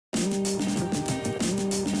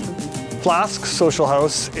Flask Social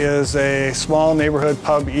House is a small neighborhood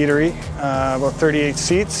pub eatery, about 38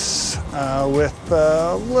 seats, with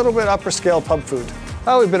a little bit upper scale pub food.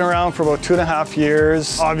 We've been around for about 2.5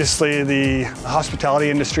 years. Obviously, the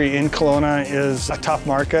hospitality industry in Kelowna is a tough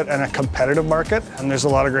market and a competitive market, and there's a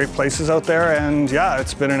lot of great places out there, and yeah,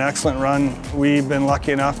 it's been an excellent run. We've been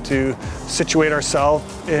lucky enough to situate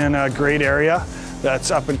ourselves in a great area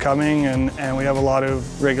that's up and coming, and we have a lot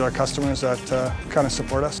of regular customers that kind of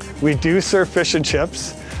support us. We do serve fish and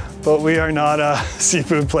chips, but we are not a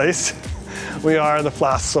seafood place. We are the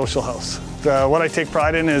Flask Social House. What I take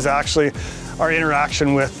pride in is actually our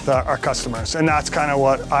interaction with our customers, and that's kind of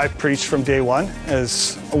what I preached from day one.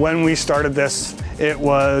 Is when we started this, it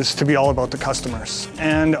was to be all about the customers,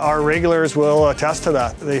 and our regulars will attest to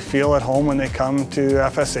that. They feel at home when they come to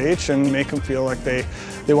FSH and make them feel like they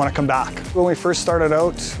want to come back. When we first started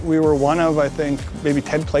out, we were one of, I think, maybe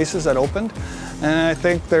 10 places that opened, and I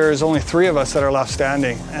think there's only 3 of us that are left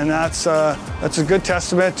standing, and that's a good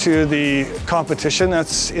testament to the competition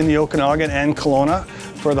that's in the Okanagan and Kelowna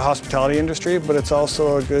for the hospitality industry, but it's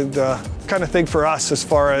also a good kind of thing for us as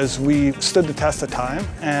far as we stood the test of time,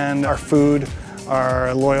 and our food,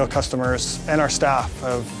 our loyal customers, and our staff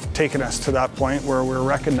have taken us to that point where we're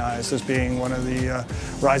recognized as being one of the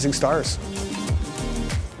rising stars.